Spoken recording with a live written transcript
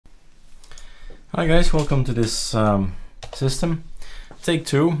Hi guys, welcome to this system. Take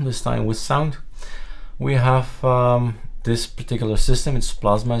two, this time with sound. We have this particular system. It's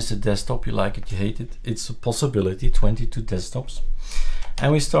Plasma, it's a desktop, you like it, you hate it. It's a possibility, 22 desktops.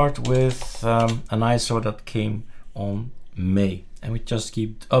 And we start with an ISO that came on May. And we just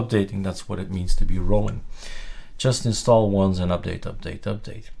keep updating, that's what it means to be rolling. Just install once and update, update,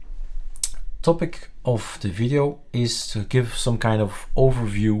 update. Topic of the video is to give some kind of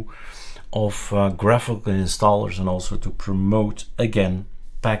overview of graphical installers and also to promote again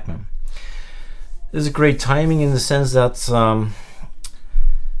pacman. This is great timing in the sense that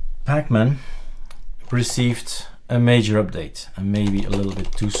pacman received a major update, and maybe a little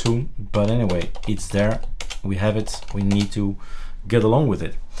bit too soon, but anyway, it's there, we have it, we need to get along with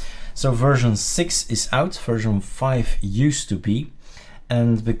it. So version 6 is out, version 5 used to be,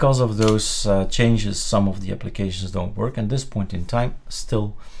 and because of those changes some of the applications don't work. At this point in time,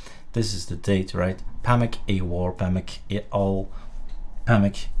 still this is the date, right? Pamac AWAR, pamac all,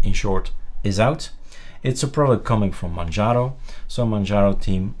 pamac in short, is out. It's a product coming from Manjaro, so Manjaro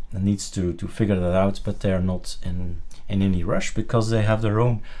team needs to figure that out, but they are not in any rush because they have their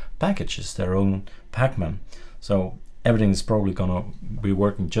own packages, their own pacman. So everything is probably gonna be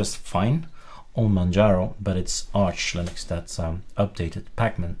working just fine on Manjaro, but it's ArcoLinux that's updated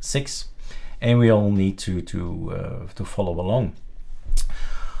pacman 6, and we all need to follow along.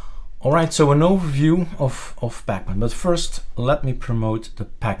 All right, so an overview of pacman, but first let me promote the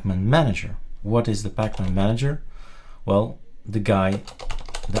pacman manager. What is the pacman manager? Well, the guy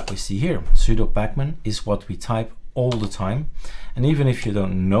that we see here, sudo pacman, is what we type all the time. And even if you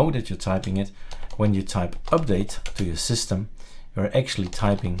don't know that you're typing it, when you type update to your system, you're actually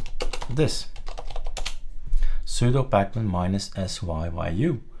typing this, sudo pacman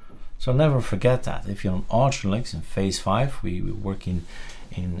 -syyuu. So never forget that. If you're on ArcoLinux in phase 5, we work in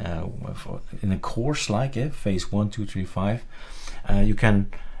a course like phase 1, 2, 3, 5. You can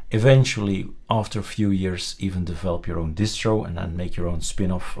eventually, after a few years, even develop your own distro and then make your own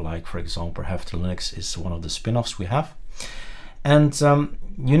spin-off. Like for example, ArcoLinux is one of the spin-offs we have. And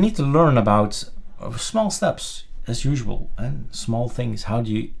you need to learn about small steps as usual, and small things. How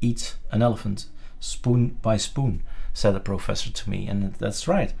do you eat an elephant? Spoon by spoon, said a professor to me, and that's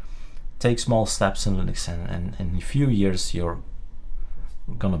right. Take small steps in Linux, and in a few years you're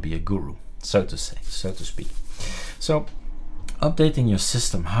gonna be a guru, so to say, so to speak. So updating your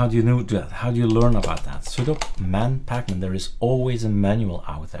system, how do you do that? How do you learn about that? Sudo man pacman, there is always a manual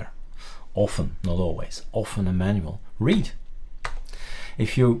out there. Often, not always, often a manual. Read.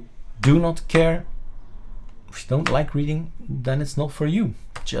 If you do not care, if you don't like reading, then it's not for you.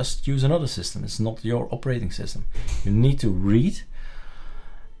 Just use another system. It's not your operating system. You need to read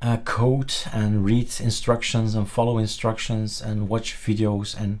code and read instructions and follow instructions and watch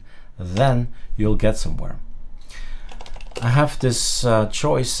videos, and then you'll get somewhere. I have this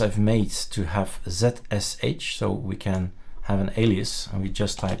choice I've made to have ZSH, so we can have an alias, and we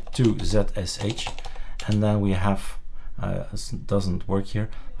just type 2ZSH, and then we have it doesn't work here,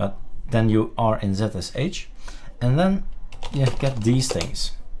 but then you are in ZSH, and then you get these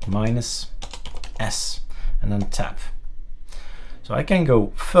things, -s, and then tab. So I can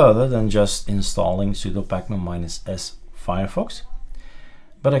go further than just installing sudo pacman -s Firefox,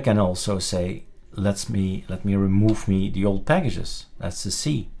 but I can also say, let me remove the old packages. That's the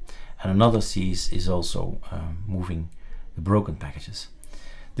C, and another C is also moving the broken packages.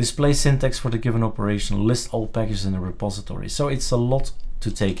 Display syntax for the given operation, list all packages in a repository. So it's a lot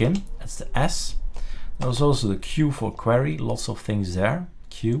to take in. That's the S. There's also the Q for query, lots of things there,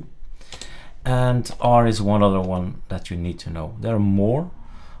 Q. And R is one other one that you need to know. There are more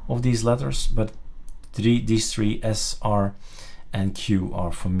of these letters, but these three, S, R, and Q,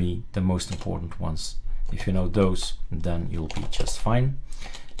 are for me the most important ones. If you know those, then you'll be just fine.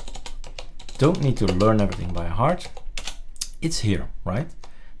 Don't need to learn everything by heart. It's here, right?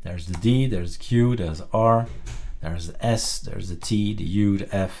 There's the D, there's the Q, there's the R, there's the S, there's the T, the U,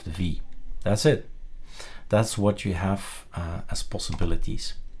 the F, the V. That's it. That's what you have as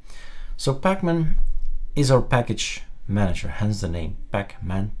possibilities. So pacman is our package manager, hence the name,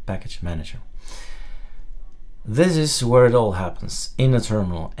 pacman, package manager. This is where it all happens, in a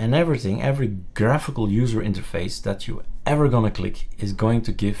terminal, and everything, every graphical user interface that you ever gonna click is going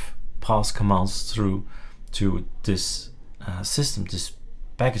to pass commands through to this system, this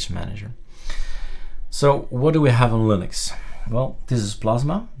package manager. So what do we have on Linux? Well, this is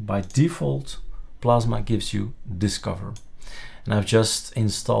Plasma. By default, Plasma gives you Discover. And I've just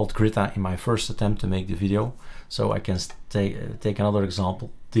installed Grita in my first attempt to make the video, so I can take another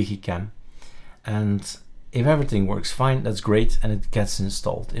example, Digicam, and If everything works fine, that's great, and it gets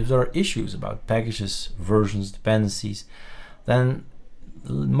installed. If there are issues about packages, versions, dependencies, then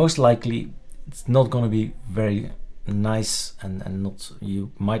most likely it's not going to be very nice, and not,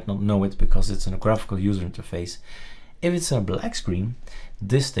 you might not know it because it's in a graphical user interface. If it's a black screen,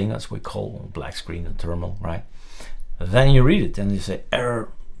 this thing, that's what we call black screen in terminal, right? Then you read it and you say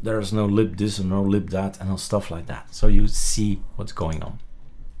error, there's no lib this and no lib that and stuff like that. So you see what's going on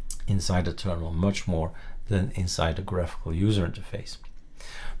inside the terminal much more than inside the graphical user interface.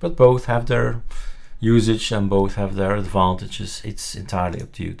 But both have their usage and both have their advantages. It's entirely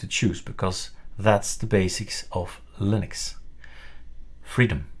up to you to choose, because that's the basics of Linux.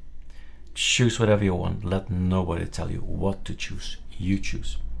 Freedom. Choose whatever you want. Let nobody tell you what to choose. You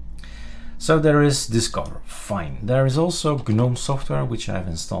choose. So there is Discover, fine. There is also gnome-software, which I have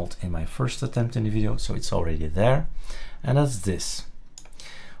installed in my first attempt in the video, so it's already there. And that's this.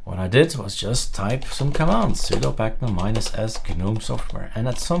 What I did was just type some commands, sudo pacman -s gnome-software, and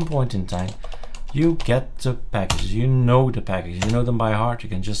at some point in time you get the packages, you know the packages, you know them by heart, you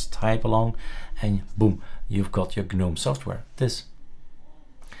can just type along and boom, you've got your gnome-software, this.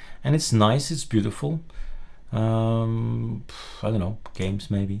 And it's nice, it's beautiful. I don't know, games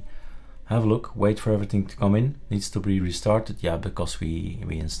maybe. Have a look, wait for everything to come in, needs to be restarted, yeah, because we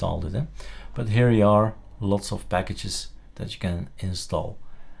installed it. But here you are, lots of packages that you can install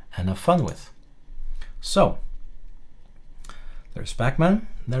and have fun with. So there's pacman,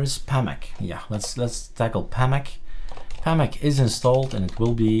 there is pamac. Yeah, let's tackle pamac. Pamac is installed and it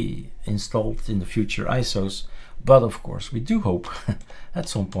will be installed in the future ISOs, but of course we do hope at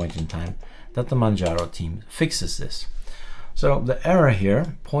some point in time that the Manjaro team fixes this. So the error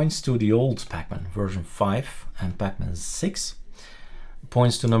here points to the old pacman version 5 and pacman 6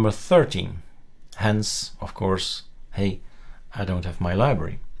 points to number 13. Hence, of course, hey, I don't have my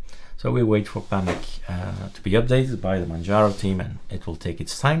library. So we wait for pamac to be updated by the Manjaro team, and it will take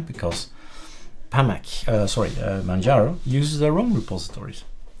its time because Manjaro uses their own repositories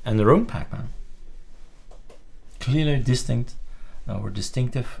and their own pacman. Clearly distinct or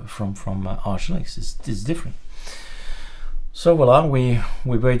distinctive from ArcoLinux. It's different. So voila, we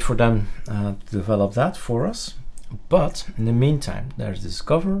wait for them to develop that for us. But in the meantime, there's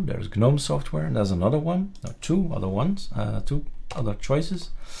Discover, there's gnome-software, and there's another one, or two other ones, two other choices.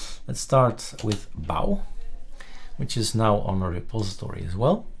 Let's start with bauh, which is now on a repository as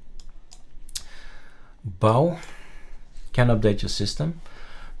well. Bauh can update your system,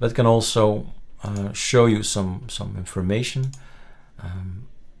 but can also show you some information.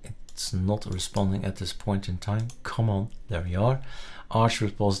 It's not responding at this point in time. Come on, there we are. Arch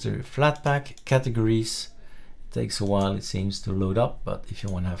repository flatpak categories. It takes a while, it seems, to load up, but if you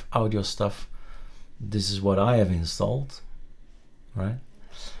want to have audio stuff, this is what I have installed, right?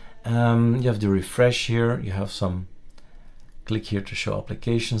 You have the refresh here. You have some, click here to show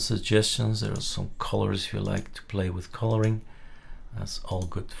application suggestions. There are some colors if you like to play with coloring. That's all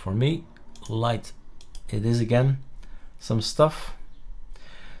good for me. Light it is again, some stuff.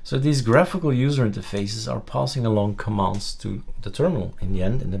 So these graphical user interfaces are passing along commands to the terminal. In the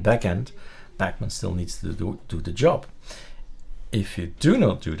end, in the back end, pacman still needs to do the job. If you do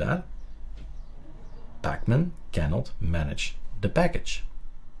not do that, pacman cannot manage the package.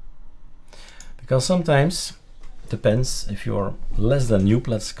 Because sometimes, depends, if you're less than noob,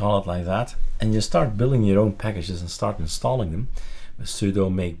 let's call it like that, and you start building your own packages and start installing them with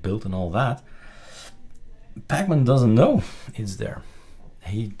sudo make build and all that, pacman doesn't know it's there.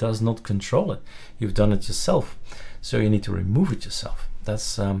 He does not control it. You've done it yourself, so you need to remove it yourself.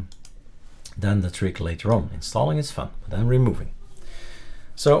 That's then the trick later on. Installing is fun, but then removing.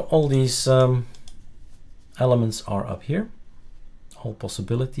 So all these elements are up here, all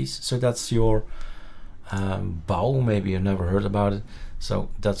possibilities. So that's your bauh. Maybe you've never heard about it, so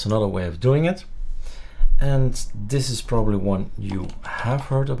that's another way of doing it. And this is probably one you have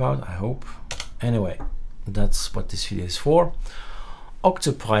heard about, I hope. Anyway, that's what this video is for.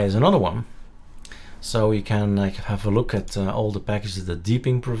 Octopi is another one, so you can have a look at all the packages that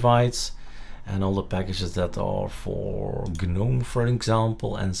Deeping provides and all the packages that are for GNOME, for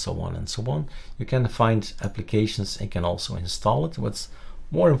example, and so on and so on. You can find applications and can also install it. What's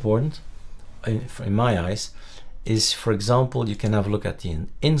more important, in my eyes, is, for example, you can have a look at the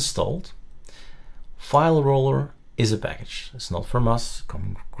installed. File roller is a package. It's not from us,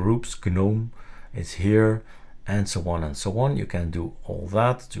 coming groups, GNOME, it's here, and so on and so on. You can do all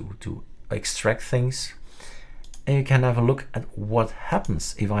that to extract things, and you can have a look at what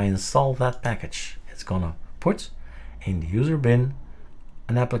happens if I install that package. It's gonna put in the user bin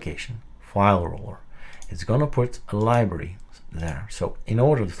an application, file roller. It's gonna put a library there. So in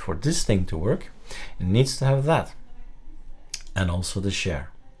order for this thing to work, It needs to have that, and also the share.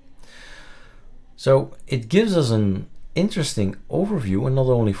 So it gives us an interesting overview, and not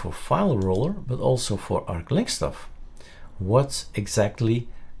only for file roller, but also for ArcoLinux stuff. What exactly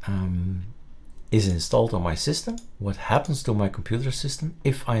is installed on my system? What happens to my computer system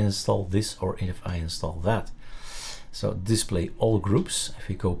if I install this or if I install that? So display all groups. If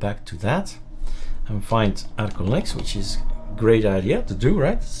we go back to that and find ArcoLinux, which is a great idea to do,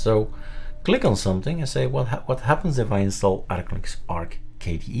 right? So click on something and say, what happens if I install ArcoLinux Arc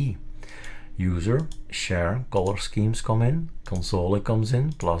KDE? User, share, color schemes come in, console comes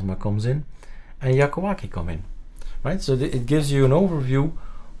in, plasma comes in, and Yakuaki come in, right? So it gives you an overview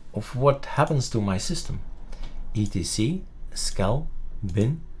of what happens to my system. etc, scal,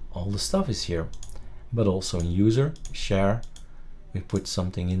 bin, all the stuff is here. But also in user, share, we put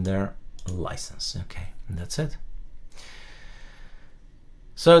something in there, license, okay, and that's it.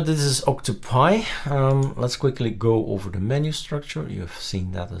 So this is Octopi. Let's quickly go over the menu structure. You've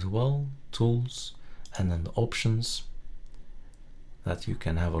seen that as well. Tools, and then the options, that you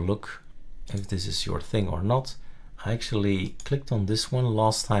can have a look if this is your thing or not. I actually clicked on this one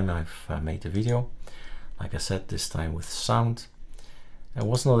last time I've made the video. Like I said, this time with sound. I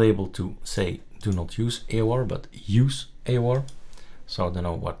was not able to say do not use AOR, but use AOR. So I don't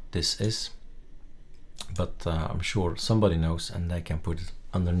know what this is, but I'm sure somebody knows and they can put it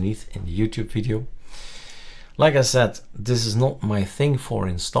underneath in the YouTube video. Like I said, this is not my thing for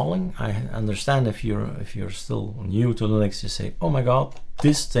installing. I understand if you're still new to Linux, you say, oh my god,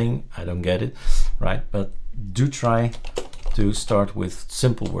 this thing, I don't get it, right? But do try to start with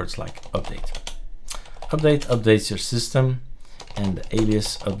simple words like update. Update updates your system, and the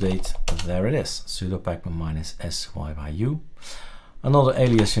alias update, there it is, sudo pacman -syyu. Another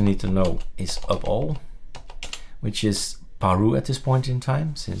alias you need to know is upall, which is paru at this point in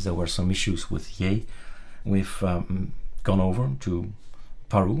time. Since there were some issues with Yay, we've gone over to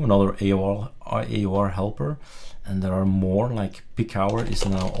paru, another AOR helper, and there are more, like pichour is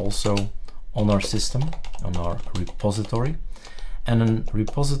now also on our system, on our repository. And a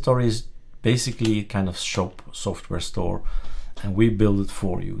repository is basically a kind of shop, software store, and we build it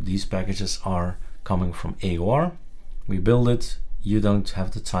for you. These packages are coming from AOR. We build it, you don't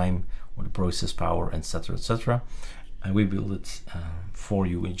have the time or the process power, etc, etc, and we build it for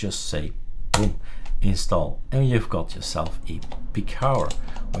you. We just say boom, install, and you've got yourself a pichour,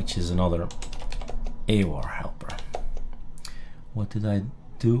 which is another AOR helper. What did I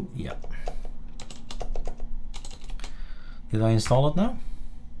do? Yeah, did I install it now?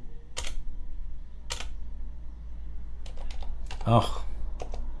 Oh,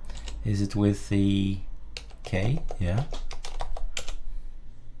 is it with the K? Yeah.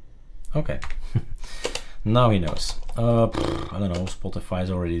 Okay. Now he knows. I don't know, Spotify is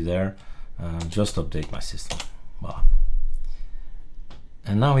already there. Just update my system. Wow.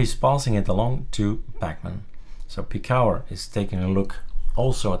 And now he's passing it along to pacman. So pichour is taking a look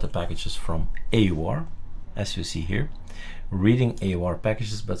also at the packages from AOR, as you see here, reading AOR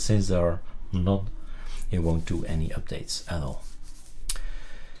packages, but since there are not, it won't do any updates at all.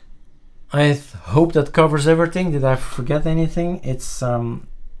 I hope that covers everything. Did I forget anything? It's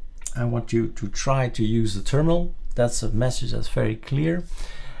I want you to try to use the terminal. That's a message that's very clear.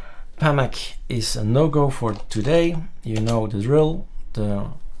 Pamac is a no-go for today. You know the drill.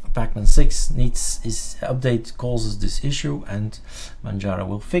 The pacman 6 needs its update, causes this issue, and Manjaro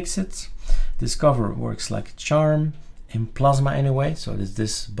will fix it. Discover works like a charm in Plasma anyway, so there's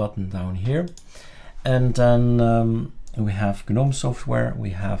this button down here. And then we have gnome-software, we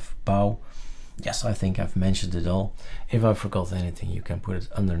have bauh. Yes, I think I've mentioned it all. If I forgot anything, you can put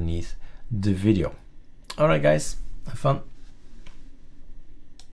it underneath the video. All right, guys, have fun.